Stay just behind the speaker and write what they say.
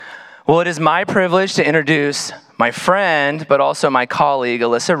Well, it is my privilege to introduce my friend, but also my colleague,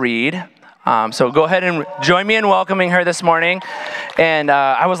 Alyssa Reed. So go ahead and join me in welcoming her this morning. And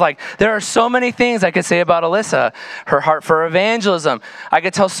I was like, there are so many things I could say about Alyssa. Her heart for evangelism. I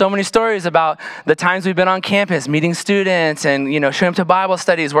could tell so many stories about the times we've been on campus, meeting students and, showing them to Bible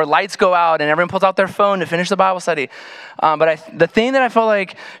studies where lights go out and everyone pulls out their phone to finish the Bible study. But the thing that I felt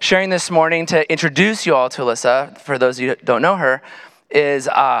like sharing this morning to introduce you all to Alyssa, for those of you who don't know her, is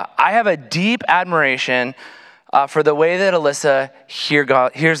I have a deep admiration for the way that Alyssa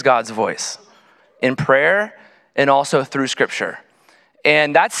hears God's voice in prayer and also through Scripture.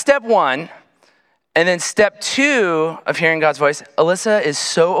 And that's step one. And then step two of hearing God's voice, Alyssa is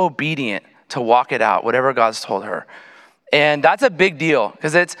so obedient to walk it out, whatever God's told her. And that's a big deal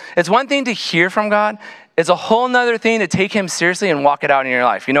because it's one thing to hear from God. It's a whole nother thing to take him seriously and walk it out in your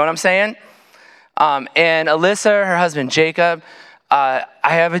life. You know what I'm saying? And Alyssa, her husband, Jacob, I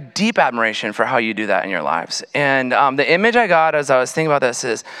have a deep admiration for how you do that in your lives. And the image I got as I was thinking about this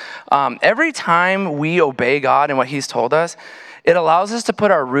is every time we obey God and what he's told us, it allows us to put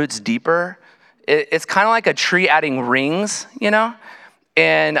our roots deeper. It's kind of like a tree adding rings,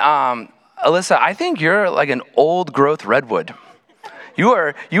 And Alyssa, I think you're like an old growth redwood.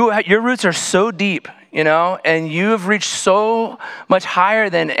 Your roots are so deep, and you have reached so much higher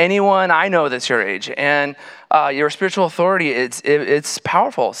than anyone I know that's your age. And your spiritual authority, it's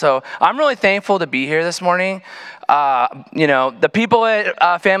powerful. So I'm really thankful to be here this morning. The people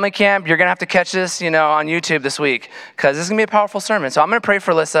at Family Camp, you're going to have to catch this, on YouTube this week because this is going to be a powerful sermon. So I'm going to pray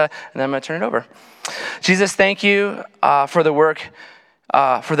for Alyssa, and then I'm going to turn it over. Jesus, thank you for the work,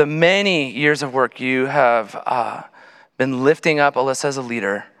 for the many years of work you have been lifting up Alyssa as a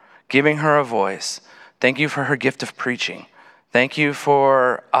leader, giving her a voice. Thank you for her gift of preaching. Thank you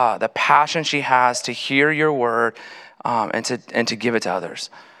for the passion she has to hear your word and to give it to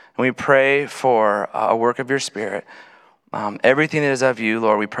others. And we pray for a work of your Spirit. Everything that is of you,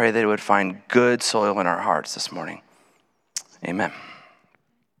 Lord, we pray that it would find good soil in our hearts this morning. Amen.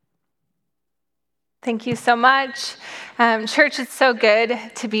 Thank you so much. Church, it's so good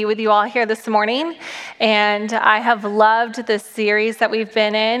to be with you all here this morning. And I have loved this series that we've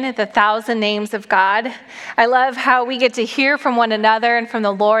been in, The 1,000 Names of God. I love how we get to hear from one another and from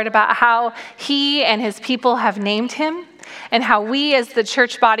the Lord about how he and his people have named him and how we as the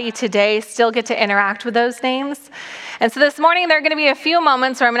church body today still get to interact with those names. And so this morning, there are going to be a few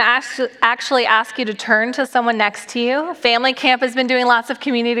moments where I'm going to actually ask you to turn to someone next to you. Family Camp has been doing lots of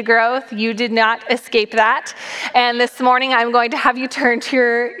community growth. You did not escape that. And this morning, I'm going to have you turn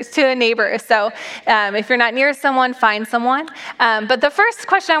to a neighbor. So if you're not near someone, find someone. But the first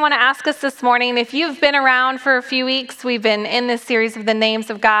question I want to ask us this morning, if you've been around for a few weeks, we've been in this series of the names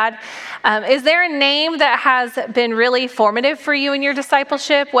of God. Is there a name that has been really formative for you in your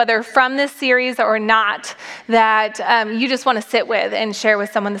discipleship, whether from this series or not, that you just want to sit with and share with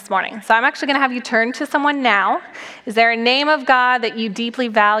someone this morning? So I'm actually going to have you turn to someone now. Is there a name of God that you deeply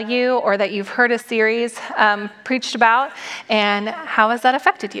value or that you've heard a series preached about? And how has that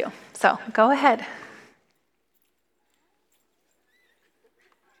affected you? So go ahead.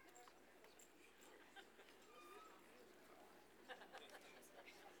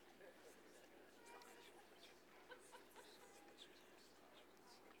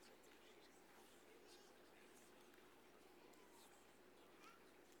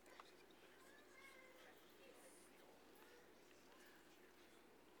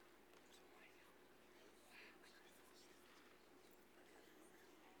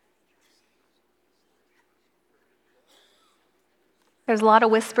 There's a lot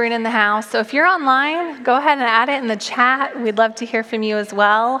of whispering in the house. So if you're online, go ahead and add it in the chat. We'd love to hear from you as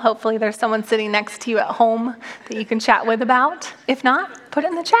well. Hopefully there's someone sitting next to you at home that you can chat with about. If not, put it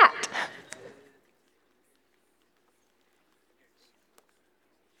in the chat.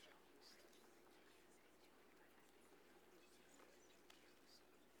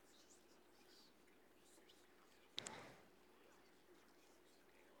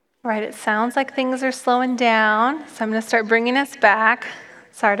 All right, it sounds like things are slowing down, so I'm going to start bringing us back.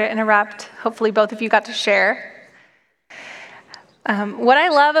 Sorry to interrupt. Hopefully both of you got to share. What I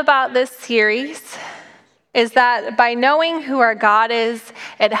love about this series is that by knowing who our God is,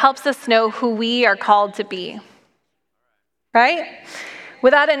 it helps us know who we are called to be, right?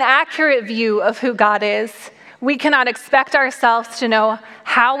 Without an accurate view of who God is, we cannot expect ourselves to know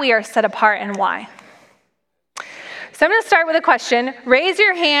how we are set apart and why. So I'm going to start with a question. Raise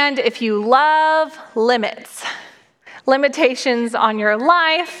your hand if you love limits. Limitations on your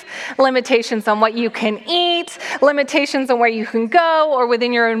life, limitations on what you can eat, limitations on where you can go or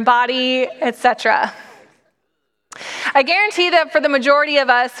within your own body, etc. I guarantee that for the majority of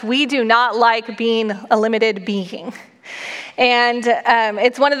us, we do not like being a limited being. And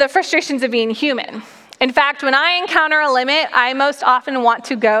it's one of the frustrations of being human. In fact, when I encounter a limit, I most often want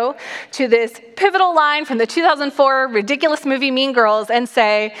to go to this pivotal line from the 2004 ridiculous movie Mean Girls and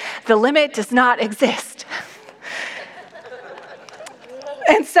say, the limit does not exist.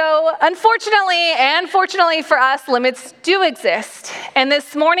 And so, unfortunately and fortunately for us, limits do exist. And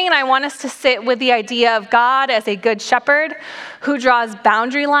this morning, I want us to sit with the idea of God as a good shepherd who draws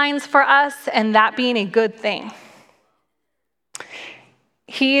boundary lines for us, and that being a good thing.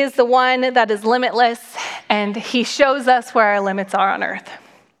 He is the one that is limitless, and he shows us where our limits are on earth.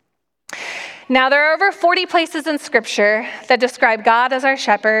 Now, there are over 40 places in Scripture that describe God as our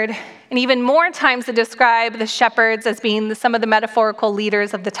shepherd, and even more times that describe the shepherds as being some of the metaphorical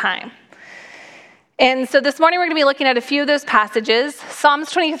leaders of the time. And so this morning we're going to be looking at a few of those passages,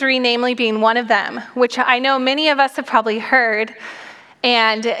 Psalms 23 namely being one of them, which I know many of us have probably heard,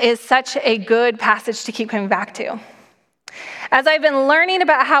 and is such a good passage to keep coming back to. As I've been learning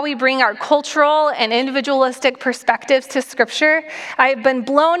about how we bring our cultural and individualistic perspectives to Scripture, I've been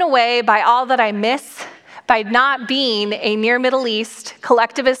blown away by all that I miss by not being a near Middle East,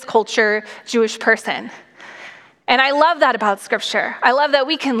 collectivist culture Jewish person. And I love that about Scripture. I love that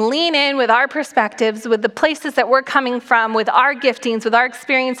we can lean in with our perspectives, with the places that we're coming from, with our giftings, with our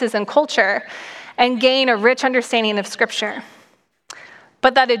experiences and culture, and gain a rich understanding of Scripture.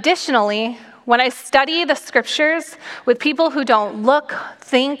 But that additionally, when I study the Scriptures with people who don't look,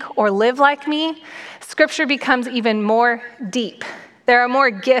 think, or live like me, Scripture becomes even more deep. There are more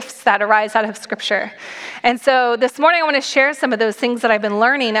gifts that arise out of Scripture. And so this morning I want to share some of those things that I've been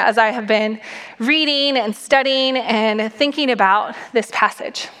learning as I have been reading and studying and thinking about this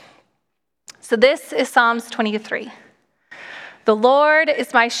passage. So this is Psalms 23. The Lord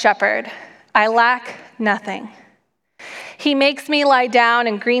is my shepherd. I lack nothing. He makes me lie down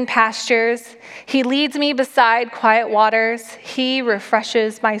in green pastures. He leads me beside quiet waters. He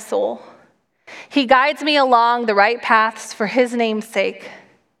refreshes my soul. He guides me along the right paths for his name's sake.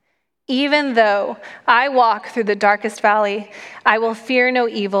 Even though I walk through the darkest valley, I will fear no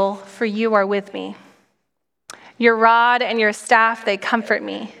evil, for you are with me. Your rod and your staff, they comfort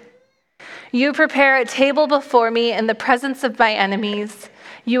me. You prepare a table before me in the presence of my enemies.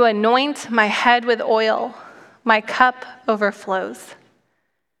 You anoint my head with oil. My cup overflows.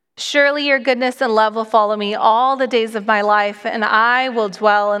 Surely your goodness and love will follow me all the days of my life, and I will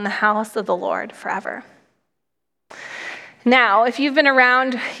dwell in the house of the Lord forever. Now, if you've been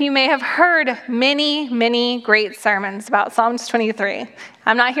around, you may have heard many, many great sermons about Psalms 23.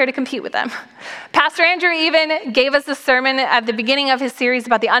 I'm not here to compete with them. Pastor Andrew even gave us a sermon at the beginning of his series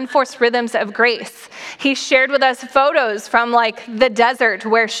about the unforced rhythms of grace. He shared with us photos from the desert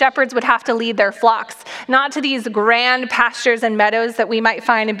where shepherds would have to lead their flocks, not to these grand pastures and meadows that we might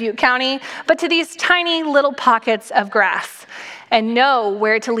find in Butte County, but to these tiny little pockets of grass, and know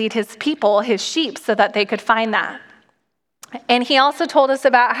where to lead his people, his sheep, so that they could find that. And he also told us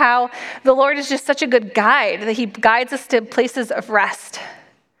about how the Lord is just such a good guide, that he guides us to places of rest.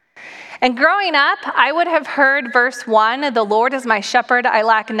 And growing up, I would have heard verse 1, the Lord is my shepherd, I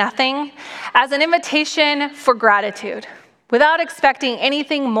lack nothing, as an invitation for gratitude. Without expecting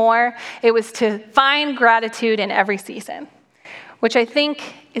anything more, it was to find gratitude in every season, which I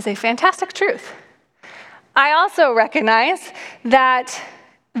think is a fantastic truth. I also recognize that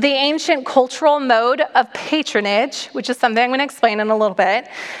the ancient cultural mode of patronage, which is something I'm going to explain in a little bit,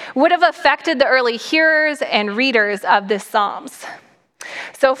 would have affected the early hearers and readers of this Psalms.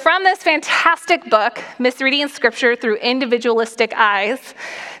 So from this fantastic book, Misreading Scripture Through Individualistic Eyes,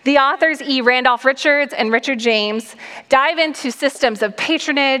 the authors E. Randolph Richards and Richard James dive into systems of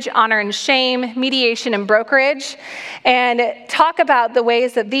patronage, honor and shame, mediation and brokerage, and talk about the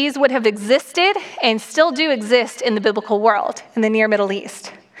ways that these would have existed and still do exist in the biblical world, in the Near Middle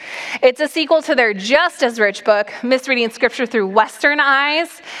East. It's a sequel to their just as rich book, Misreading Scripture Through Western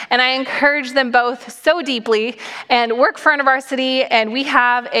Eyes, and I encourage them both so deeply. And work for InterVarsity, and we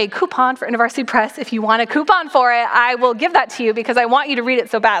have a coupon for InterVarsity Press. If you want a coupon for it, I will give that to you because I want you to read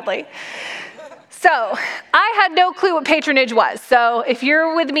it so badly. So I had no clue what patronage was. So if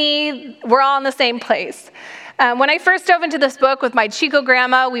you're with me, we're all in the same place. When I first dove into this book with my Chico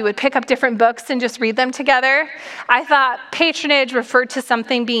grandma, we would pick up different books and just read them together. I thought patronage referred to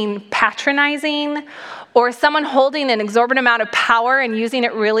something being patronizing or someone holding an exorbitant amount of power and using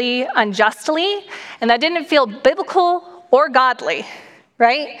it really unjustly. And that didn't feel biblical or godly,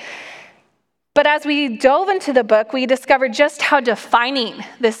 right? But as we dove into the book, we discovered just how defining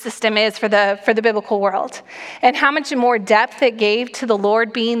this system is for the biblical world and how much more depth it gave to the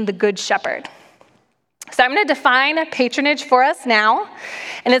Lord being the good shepherd. So I'm going to define patronage for us now,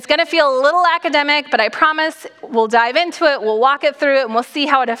 and it's going to feel a little academic, but I promise we'll dive into it, we'll walk it through it, and we'll see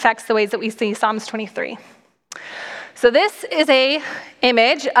how it affects the ways that we see Psalms 23. So this is an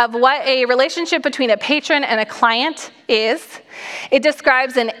image of what a relationship between a patron and a client is. It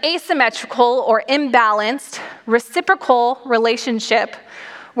describes an asymmetrical or imbalanced reciprocal relationship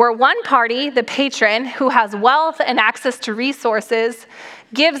where one party, the patron, who has wealth and access to resources,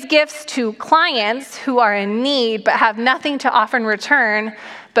 gives gifts to clients who are in need but have nothing to offer in return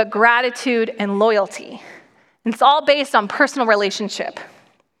but gratitude and loyalty. And it's all based on personal relationship.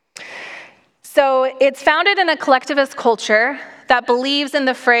 So it's founded in a collectivist culture that believes in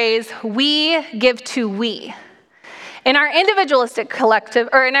the phrase, we give to we. In our individualistic culture,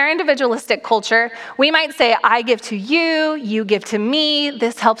 we might say, I give to you, you give to me,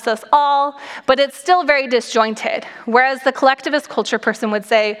 this helps us all, but it's still very disjointed. Whereas the collectivist culture person would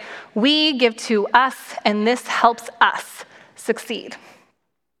say, we give to us, and this helps us succeed.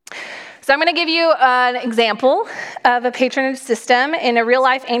 So I'm going to give you an example of a patronage system in a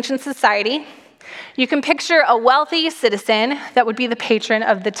real-life ancient society. You can picture a wealthy citizen that would be the patron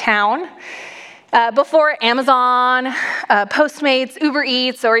of the town. Before Amazon, Postmates, Uber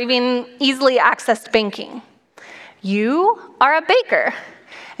Eats, or even easily accessed banking. You are a baker,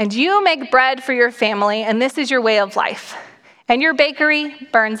 and you make bread for your family, and this is your way of life. And your bakery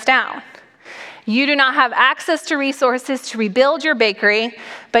burns down. You do not have access to resources to rebuild your bakery,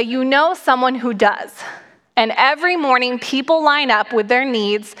 but you know someone who does. And every morning, people line up with their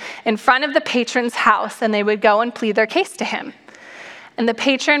needs in front of the patron's house, and they would go and plead their case to him. And the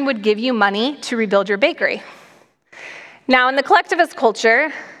patron would give you money to rebuild your bakery. Now, in the collectivist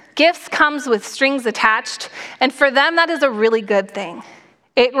culture, gifts comes with strings attached, and for them, that is a really good thing.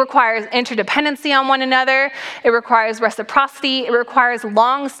 It requires interdependency on one another, it requires reciprocity, it requires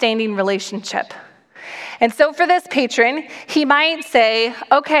long-standing relationship. And so for this patron, he might say,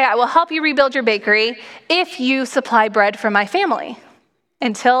 okay, I will help you rebuild your bakery if you supply bread for my family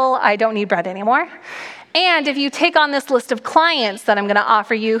until I don't need bread anymore. And if you take on this list of clients that I'm going to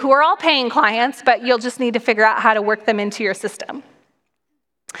offer you, who are all paying clients, but you'll just need to figure out how to work them into your system.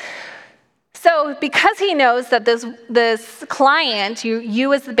 So because he knows that this client,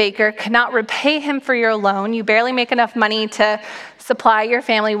 you as the baker, cannot repay him for your loan, you barely make enough money to supply your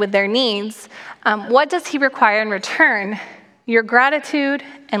family with their needs, what does he require in return? Your gratitude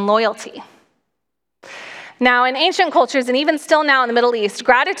and loyalty. Now, in ancient cultures, and even still now in the Middle East,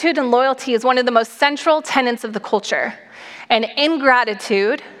 gratitude and loyalty is one of the most central tenets of the culture. And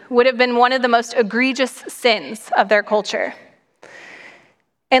ingratitude would have been one of the most egregious sins of their culture.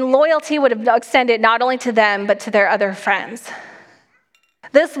 And loyalty would have extended not only to them, but to their other friends.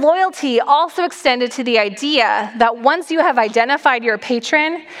 This loyalty also extended to the idea that once you have identified your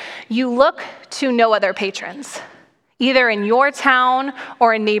patron, you look to no other patrons, either in your town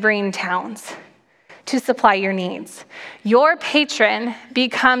or in neighboring towns, to supply your needs. Your patron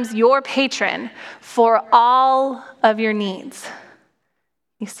becomes your patron for all of your needs.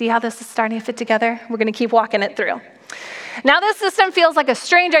 You see how this is starting to fit together? We're going to keep walking it through. Now, this system feels like a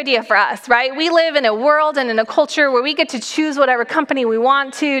strange idea for us, right? We live in a world and in a culture where we get to choose whatever company we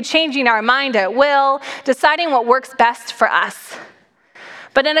want to, changing our mind at will, deciding what works best for us.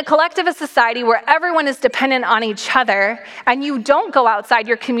 But in a collectivist society where everyone is dependent on each other and you don't go outside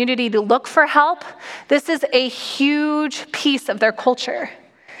your community to look for help, this is a huge piece of their culture.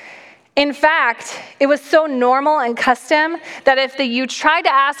 In fact, it was so normal and custom that if you tried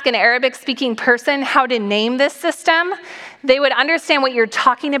to ask an Arabic-speaking person how to name this system, they would understand what you're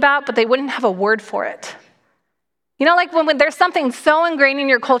talking about, but they wouldn't have a word for it. You know, like when there's something so ingrained in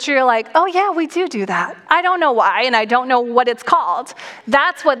your culture, you're like, oh yeah, we do that. I don't know why, and I don't know what it's called.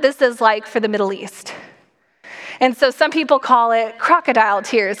 That's what this is like for the Middle East. And so some people call it crocodile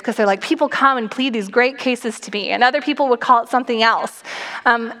tears because they're like, people come and plead these great cases to me. And other people would call it something else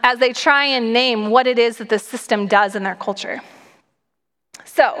as they try and name what it is that the system does in their culture.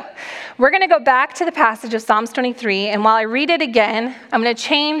 So we're going to go back to the passage of Psalms 23. And while I read it again, I'm going to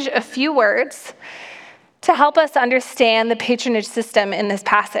change a few words to help us understand the patronage system in this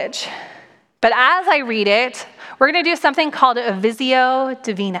passage. But as I read it, we're going to do something called a Visio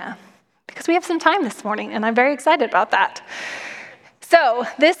Divina, because we have some time this morning, and I'm very excited about that. So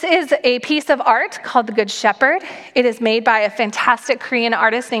this is a piece of art called The Good Shepherd. It is made by a fantastic Korean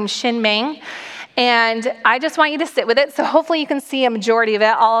artist named Shin Mang, and I just want you to sit with it, so hopefully you can see a majority of it.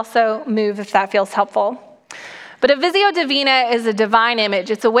 I'll also move if that feels helpful. But a Visio Divina is a divine image.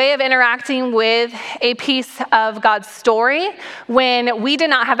 It's a way of interacting with a piece of God's story when we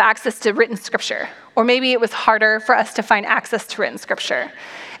did not have access to written scripture, or maybe it was harder for us to find access to written scripture.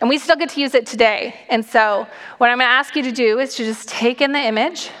 And we still get to use it today. And so what I'm going to ask you to do is to just take in the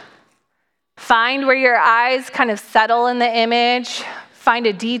image, find where your eyes kind of settle in the image, find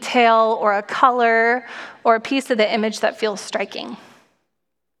a detail or a color or a piece of the image that feels striking.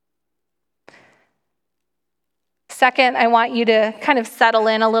 Second, I want you to kind of settle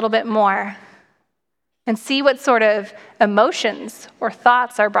in a little bit more and see what sort of emotions or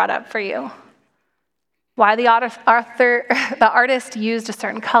thoughts are brought up for you. Why the artist used a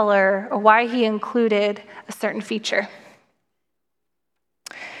certain color, or why he included a certain feature.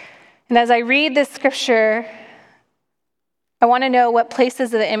 And as I read this scripture, I want to know what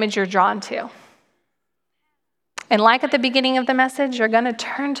places of the image you're drawn to. And like at the beginning of the message, you're going to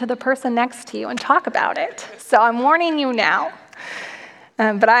turn to the person next to you and talk about it. So I'm warning you now.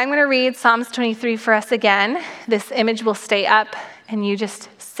 But I'm going to read Psalms 23 for us again. This image will stay up, and you just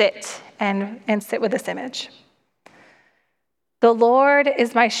sit and sit with this image. The Lord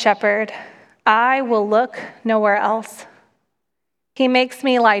is my shepherd. I will look nowhere else. He makes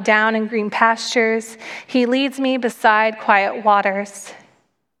me lie down in green pastures. He leads me beside quiet waters.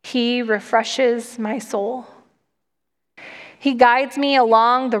 He refreshes my soul. He guides me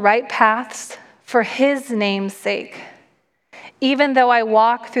along the right paths for his name's sake. Even though I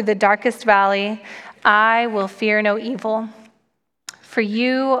walk through the darkest valley, I will fear no evil, for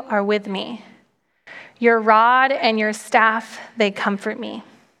you are with me. Your rod and your staff, they comfort me.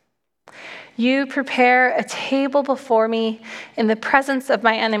 You prepare a table before me in the presence of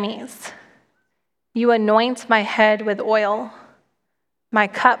my enemies. You anoint my head with oil. My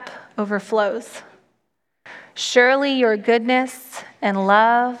cup overflows. Surely your goodness and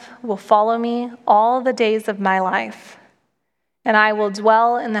love will follow me all the days of my life, and I will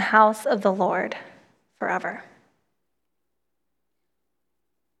dwell in the house of the Lord forever.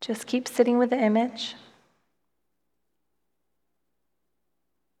 Just keep sitting with the image.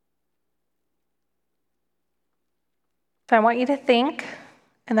 So I want you to think,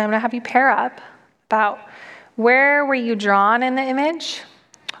 and then I'm going to have you pair up about where were you drawn in the image,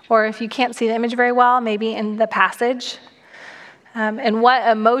 or if you can't see the image very well, maybe in the passage, and what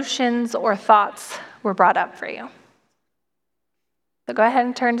emotions or thoughts were brought up for you. So go ahead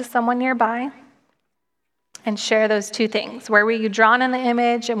and turn to someone nearby and share those two things. Where were you drawn in the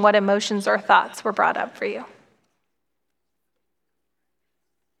image, and what emotions or thoughts were brought up for you?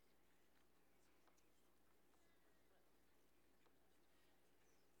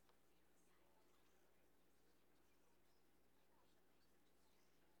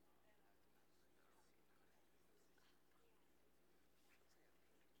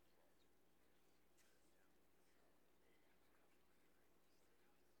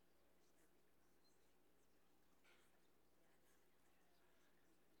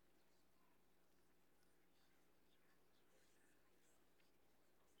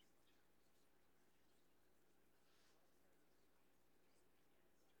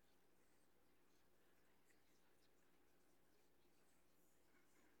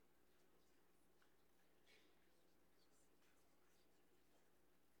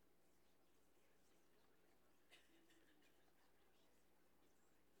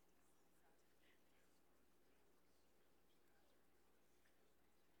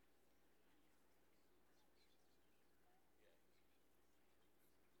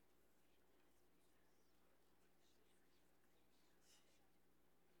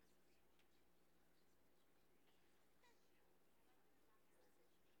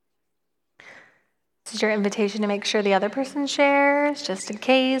 This is your invitation to make sure the other person shares, just in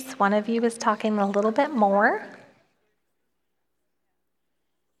case one of you is talking a little bit more.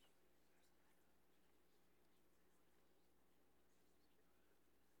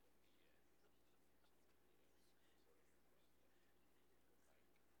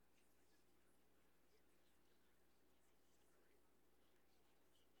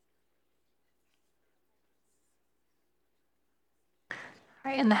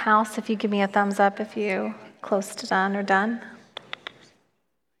 All right, in the house, if you give me a thumbs up if you close to done or done.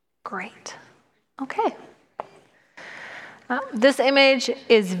 Great. Okay. This image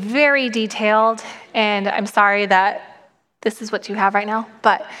is very detailed, and I'm sorry that this is what you have right now,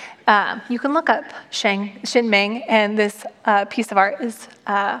 but you can look up Xin Ming, and this piece of art is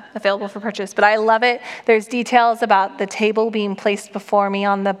available for purchase. But I love it. There's details about the table being placed before me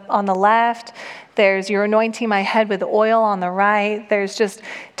on the left. There's you're anointing my head with oil on the right. There's just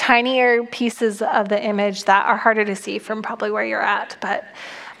tinier pieces of the image that are harder to see from probably where you're at. But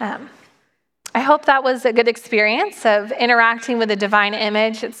I hope that was a good experience of interacting with a divine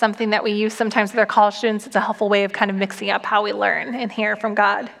image. It's something that we use sometimes with our college students. It's a helpful way of kind of mixing up how we learn and hear from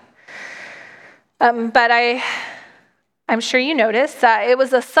God. But I'm sure you noticed that it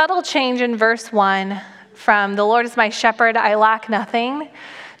was a subtle change in verse 1 from the Lord is my shepherd, I lack nothing,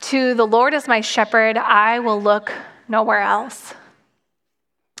 to the Lord is my shepherd, I will look nowhere else.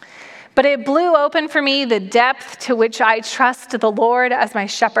 But it blew open for me the depth to which I trust the Lord as my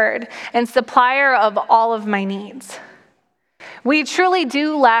shepherd and supplier of all of my needs. We truly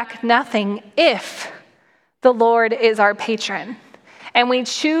do lack nothing if the Lord is our patron, and we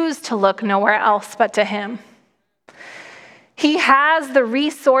choose to look nowhere else but to him. He has the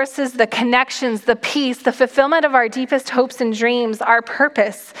resources, the connections, the peace, the fulfillment of our deepest hopes and dreams, our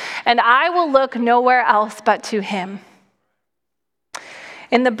purpose, and I will look nowhere else but to him.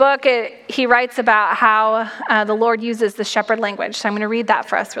 In the book, he writes about how the Lord uses the shepherd language. So I'm going to read that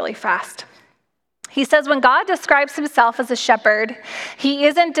for us really fast. He says, when God describes himself as a shepherd, he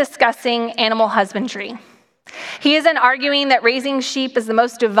isn't discussing animal husbandry. He isn't arguing that raising sheep is the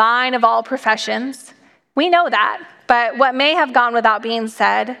most divine of all professions. We know that, but what may have gone without being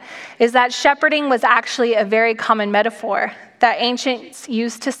said is that shepherding was actually a very common metaphor that ancients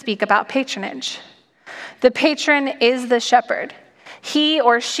used to speak about patronage. The patron is the shepherd. He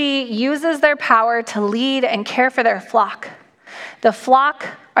or she uses their power to lead and care for their flock. The flock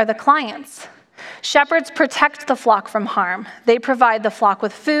are the clients. Shepherds protect the flock from harm. They provide the flock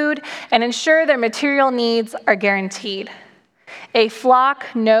with food and ensure their material needs are guaranteed. A flock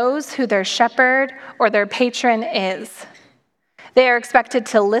knows who their shepherd or their patron is. They are expected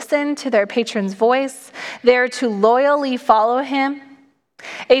to listen to their patron's voice. They are to loyally follow him.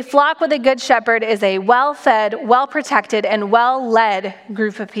 A flock with a good shepherd is a well-fed, well-protected, and well-led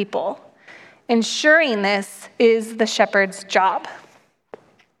group of people. Ensuring this is the shepherd's job.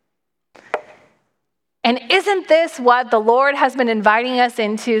 And isn't this what the Lord has been inviting us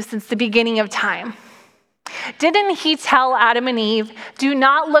into since the beginning of time? Didn't he tell Adam and Eve, do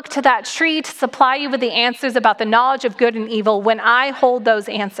not look to that tree to supply you with the answers about the knowledge of good and evil when I hold those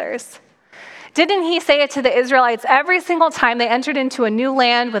answers? Didn't he say it to the Israelites every single time they entered into a new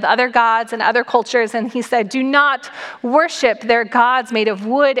land with other gods and other cultures? And he said, do not worship their gods made of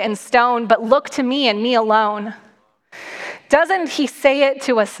wood and stone, but look to me and me alone. Doesn't he say it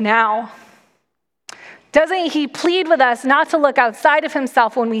to us now? Doesn't he plead with us not to look outside of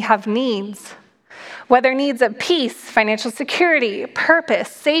himself when we have needs? Whether needs of peace, financial security, purpose,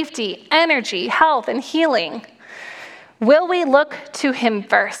 safety, energy, health, and healing. Will we look to him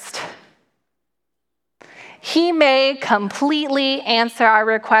first? He may completely answer our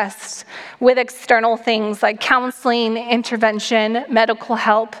requests with external things like counseling, intervention, medical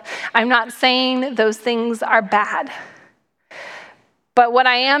help. I'm not saying those things are bad. But what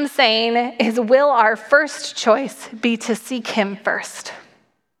I am saying is, will our first choice be to seek him first?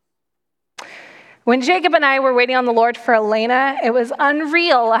 When Jacob and I were waiting on the Lord for Elena, it was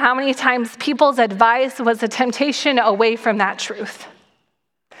unreal how many times people's advice was a temptation away from that truth.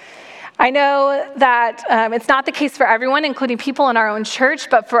 I know that it's not the case for everyone, including people in our own church,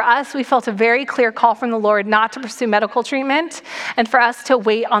 but for us, we felt a very clear call from the Lord not to pursue medical treatment and for us to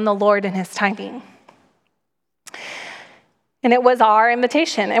wait on the Lord in his timing. And it was our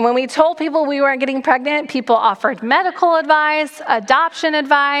invitation. And when we told people we weren't getting pregnant, people offered medical advice, adoption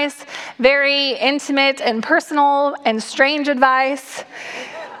advice, very intimate and personal and strange advice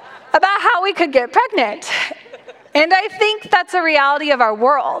about how we could get pregnant. And I think that's a reality of our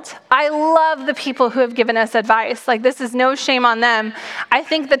world. I love the people who have given us advice. Like, this is no shame on them. I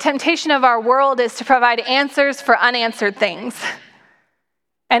think the temptation of our world is to provide answers for unanswered things.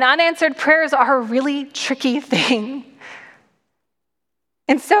 And unanswered prayers are a really tricky thing.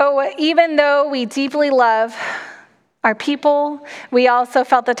 And so even though we deeply love our people, we also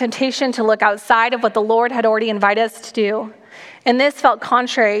felt the temptation to look outside of what the Lord had already invited us to do. And this felt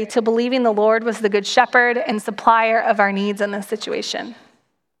contrary to believing the Lord was the good shepherd and supplier of our needs in this situation.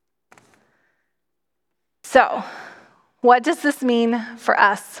 So, what does this mean for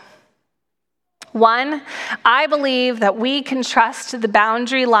us? One, I believe that we can trust the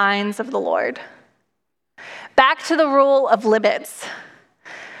boundary lines of the Lord. Back to the rule of limits.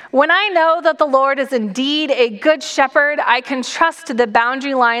 When I know that the Lord is indeed a good shepherd, I can trust the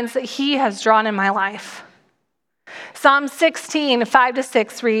boundary lines that he has drawn in my life. Psalm 16,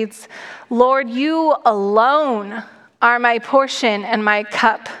 5-6 reads, Lord, you alone are my portion and my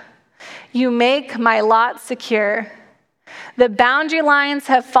cup. You make my lot secure. The boundary lines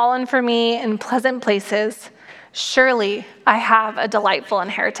have fallen for me in pleasant places. Surely I have a delightful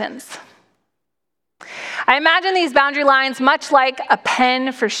inheritance. I imagine these boundary lines much like a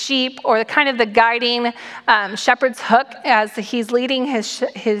pen for sheep, or kind of the guiding shepherd's hook as he's leading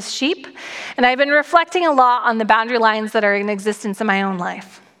his sheep. And I've been reflecting a lot on the boundary lines that are in existence in my own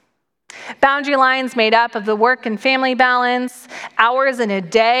life. Boundary lines made up of the work and family balance, hours in a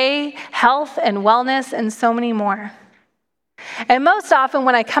day, health and wellness, and so many more. And most often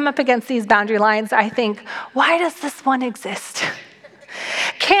when I come up against these boundary lines, I think, why does this one exist?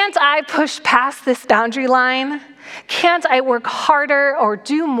 Can't I push past this boundary line? Can't I work harder or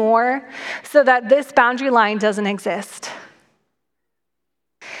do more so that this boundary line doesn't exist?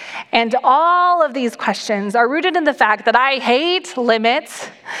 And all of these questions are rooted in the fact that I hate limits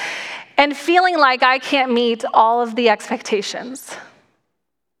and feeling like I can't meet all of the expectations.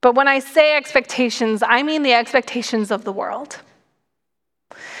 But when I say expectations, I mean the expectations of the world,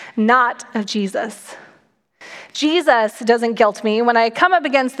 not of Jesus. Jesus doesn't guilt me when I come up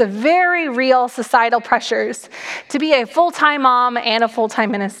against the very real societal pressures to be a full-time mom and a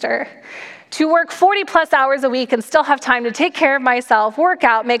full-time minister, to work 40 plus hours a week and still have time to take care of myself, work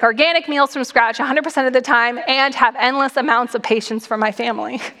out, make organic meals from scratch 100% of the time, and have endless amounts of patience for my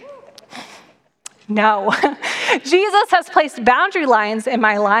family. No. Jesus has placed boundary lines in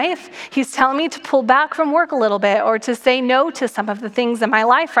my life. He's telling me to pull back from work a little bit or to say no to some of the things in my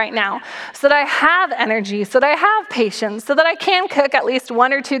life right now so that I have energy, so that I have patience, so that I can cook at least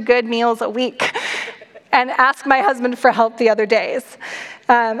 1 or 2 good meals a week and ask my husband for help the other days.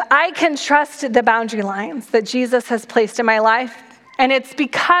 I can trust the boundary lines that Jesus has placed in my life. And it's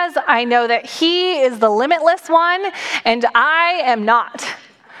because I know that he is the limitless one and I am not.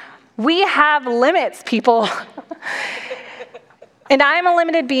 We have limits, people. And I am a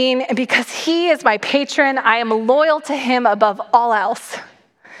limited being, and because he is my patron, I am loyal to him above all else.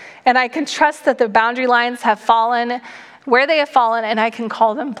 And I can trust that the boundary lines have fallen where they have fallen, and I can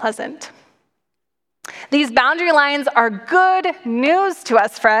call them pleasant. These boundary lines are good news to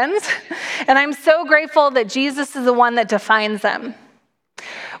us, friends. And I'm so grateful that Jesus is the one that defines them.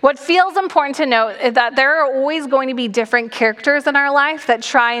 What feels important to note is that there are always going to be different characters in our life that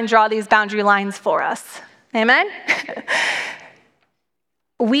try and draw these boundary lines for us. Amen?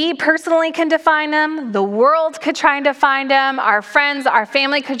 We personally can define them. The world could try and define them. Our friends, our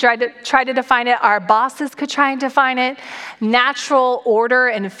family could try to define it. Our bosses could try and define it. Natural order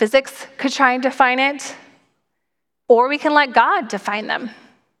and physics could try and define it. Or we can let God define them.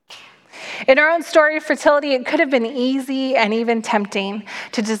 In our own story of fertility, it could have been easy and even tempting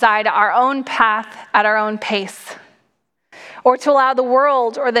to decide our own path at our own pace, or to allow the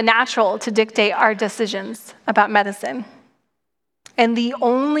world or the natural to dictate our decisions about medicine. And the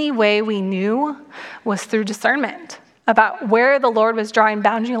only way we knew was through discernment about where the Lord was drawing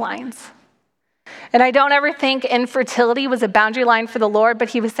boundary lines. And I don't ever think infertility was a boundary line for the Lord, but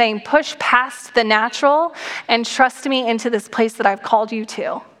he was saying, push past the natural and trust me into this place that I've called you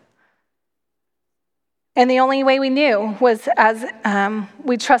to. And the only way we knew was as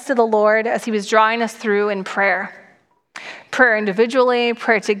we trusted the Lord as he was drawing us through in prayer. Prayer individually,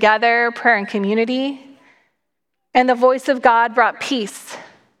 prayer together, prayer in community. And the voice of God brought peace,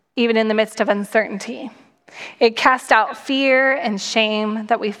 even in the midst of uncertainty. It cast out fear and shame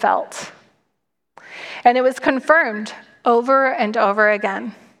that we felt. And it was confirmed over and over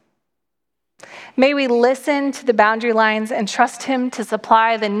again. May we listen to the boundary lines and trust him to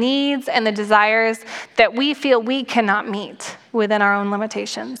supply the needs and the desires that we feel we cannot meet within our own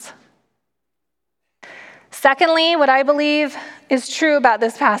limitations. Secondly, what I believe is true about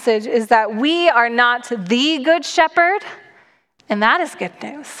this passage is that we are not the good shepherd, and that is good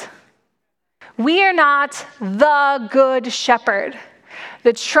news. We are not the good shepherd.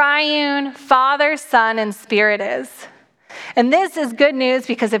 The triune Father, Son, and Spirit is. And this is good news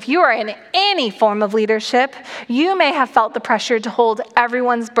because if you are in any form of leadership, you may have felt the pressure to hold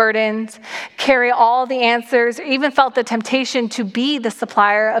everyone's burdens, carry all the answers, or even felt the temptation to be the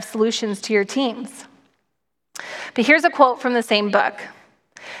supplier of solutions to your teams. But here's a quote from the same book.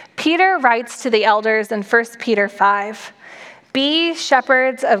 Peter writes to the elders in 1 Peter 5, "Be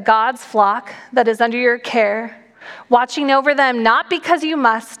shepherds of God's flock that is under your care, watching over them not because you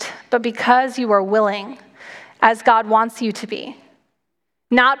must, but because you are willing, as God wants you to be,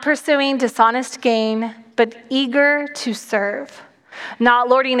 not pursuing dishonest gain, but eager to serve, not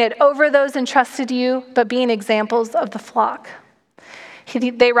lording it over those entrusted to you, but being examples of the flock."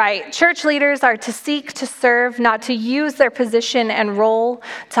 They write, church leaders are to seek to serve, not to use their position and role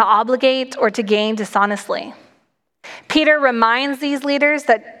to obligate or to gain dishonestly. Peter reminds these leaders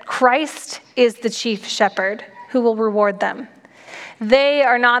that Christ is the chief shepherd who will reward them. They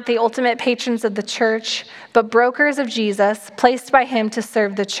are not the ultimate patrons of the church, but brokers of Jesus placed by him to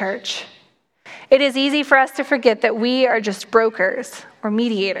serve the church. It is easy for us to forget that we are just brokers or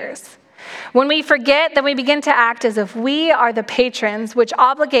mediators. When we forget, then we begin to act as if we are the patrons, which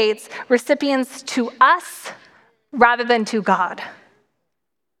obligates recipients to us rather than to God.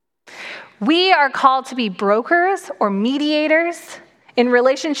 We are called to be brokers or mediators in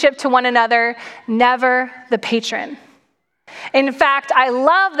relationship to one another, never the patron. In fact, I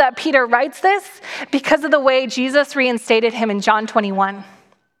love that Peter writes this because of the way Jesus reinstated him in John 21.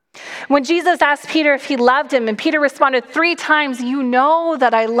 When Jesus asked Peter if he loved him, and Peter responded 3 times, "You know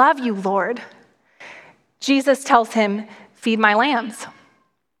that I love you, Lord." Jesus tells him, "Feed my lambs."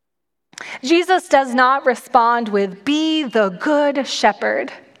 Jesus does not respond with, "Be the good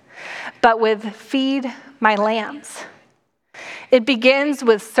shepherd," but with, "Feed my lambs." It begins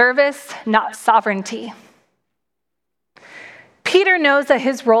with service, not sovereignty. Peter knows that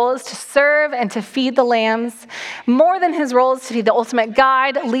his role is to serve and to feed the lambs, more than his role is to be the ultimate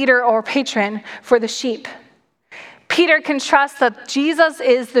guide, leader, or patron for the sheep. Peter can trust that Jesus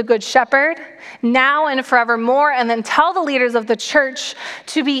is the good shepherd, now and forevermore, and then tell the leaders of the church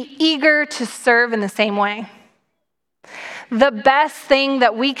to be eager to serve in the same way. The best thing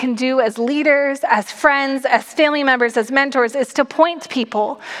that we can do as leaders, as friends, as family members, as mentors, is to point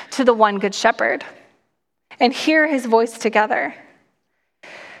people to the one good shepherd and hear his voice together.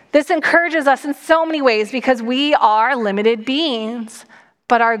 This encourages us in so many ways because we are limited beings,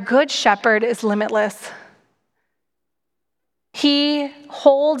 but our good shepherd is limitless. He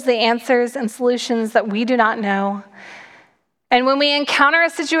holds the answers and solutions that we do not know. And when we encounter a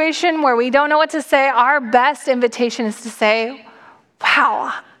situation where we don't know what to say, our best invitation is to say,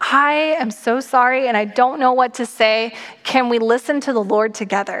 "Wow, I am so sorry and I don't know what to say. Can we listen to the Lord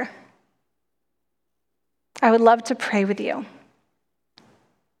together?" I would love to pray with you.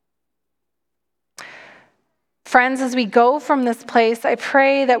 Friends, as we go from this place, I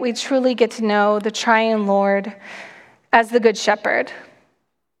pray that we truly get to know the triune Lord as the Good Shepherd,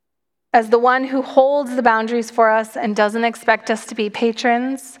 as the one who holds the boundaries for us and doesn't expect us to be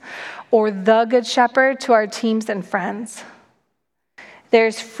patrons or the Good Shepherd to our teams and friends.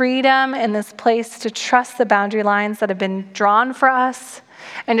 There's freedom in this place to trust the boundary lines that have been drawn for us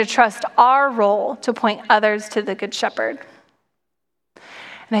and to trust our role to point others to the Good Shepherd.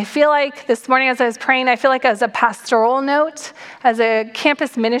 And I feel like this morning as I was praying, I feel like as a pastoral note, as a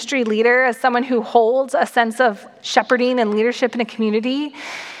campus ministry leader, as someone who holds a sense of shepherding and leadership in a community,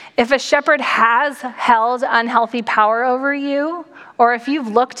 if a shepherd has held unhealthy power over you, or if you've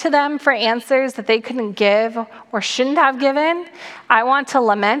looked to them for answers that they couldn't give or shouldn't have given, I want to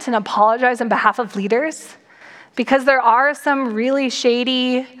lament and apologize on behalf of leaders because there are some really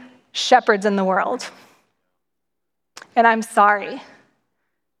shady shepherds in the world. And I'm sorry.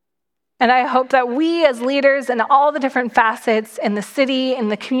 And I hope that we as leaders in all the different facets in the city, in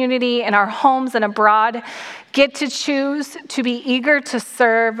the community, in our homes and abroad get to choose to be eager to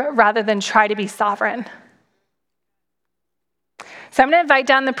serve rather than try to be sovereign. So I'm going to invite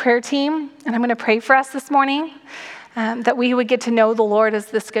down the prayer team, and I'm going to pray for us this morning that we would get to know the Lord as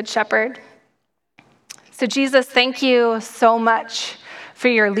this good shepherd. So Jesus, thank you so much for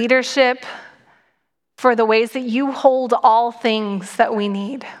your leadership, for the ways that you hold all things that we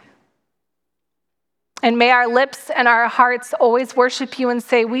need. And may our lips and our hearts always worship you and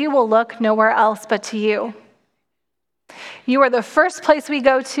say, we will look nowhere else but to you. You are the first place we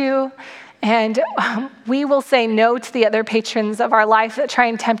go to, and we will say no to the other patrons of our life that try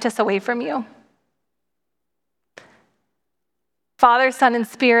and tempt us away from you. Father, Son, and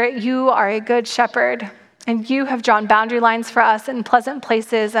Spirit, you are a good shepherd, and you have drawn boundary lines for us in pleasant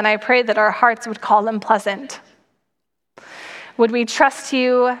places, and I pray that our hearts would call them pleasant. Would we trust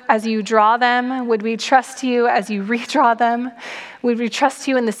you as you draw them? Would we trust you as you redraw them? Would we trust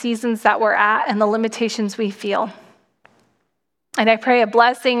you in the seasons that we're at and the limitations we feel? And I pray a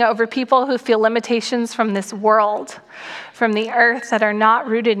blessing over people who feel limitations from this world, from the earth that are not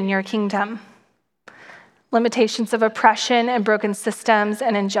rooted in your kingdom. Limitations of oppression and broken systems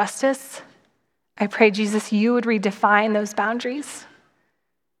and injustice. I pray, Jesus, you would redefine those boundaries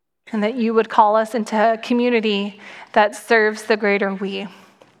and that you would call us into a community that serves the greater we.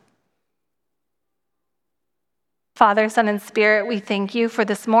 Father, Son, and Spirit, we thank you for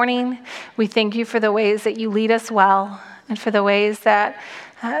this morning. We thank you for the ways that you lead us well and for the ways that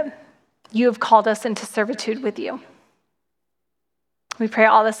you have called us into servitude with you. We pray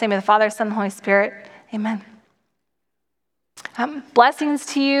all this name of the Father, Son, and Holy Spirit. Amen. Blessings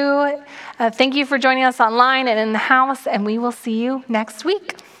to you. Thank you for joining us online and in the house, and we will see you next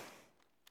week.